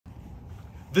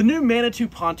The new Manitou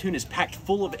Pontoon is packed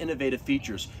full of innovative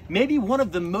features. Maybe one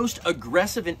of the most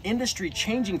aggressive and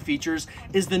industry-changing features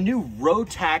is the new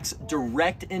Rotax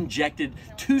direct injected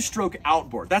two-stroke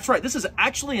outboard. That's right, this is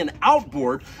actually an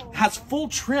outboard, has full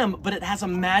trim, but it has a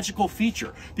magical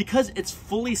feature. Because it's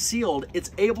fully sealed,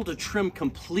 it's able to trim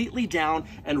completely down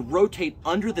and rotate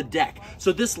under the deck.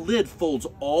 So this lid folds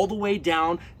all the way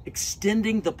down,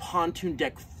 extending the pontoon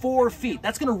deck 4 feet.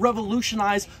 That's gonna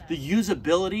revolutionize the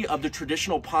usability of the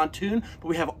traditional pontoon, but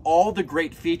we have all the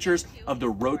great features of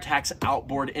the Rotax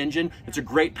outboard engine. It's a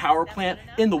great power plant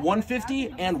in the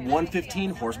 150 and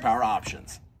 115 horsepower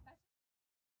options.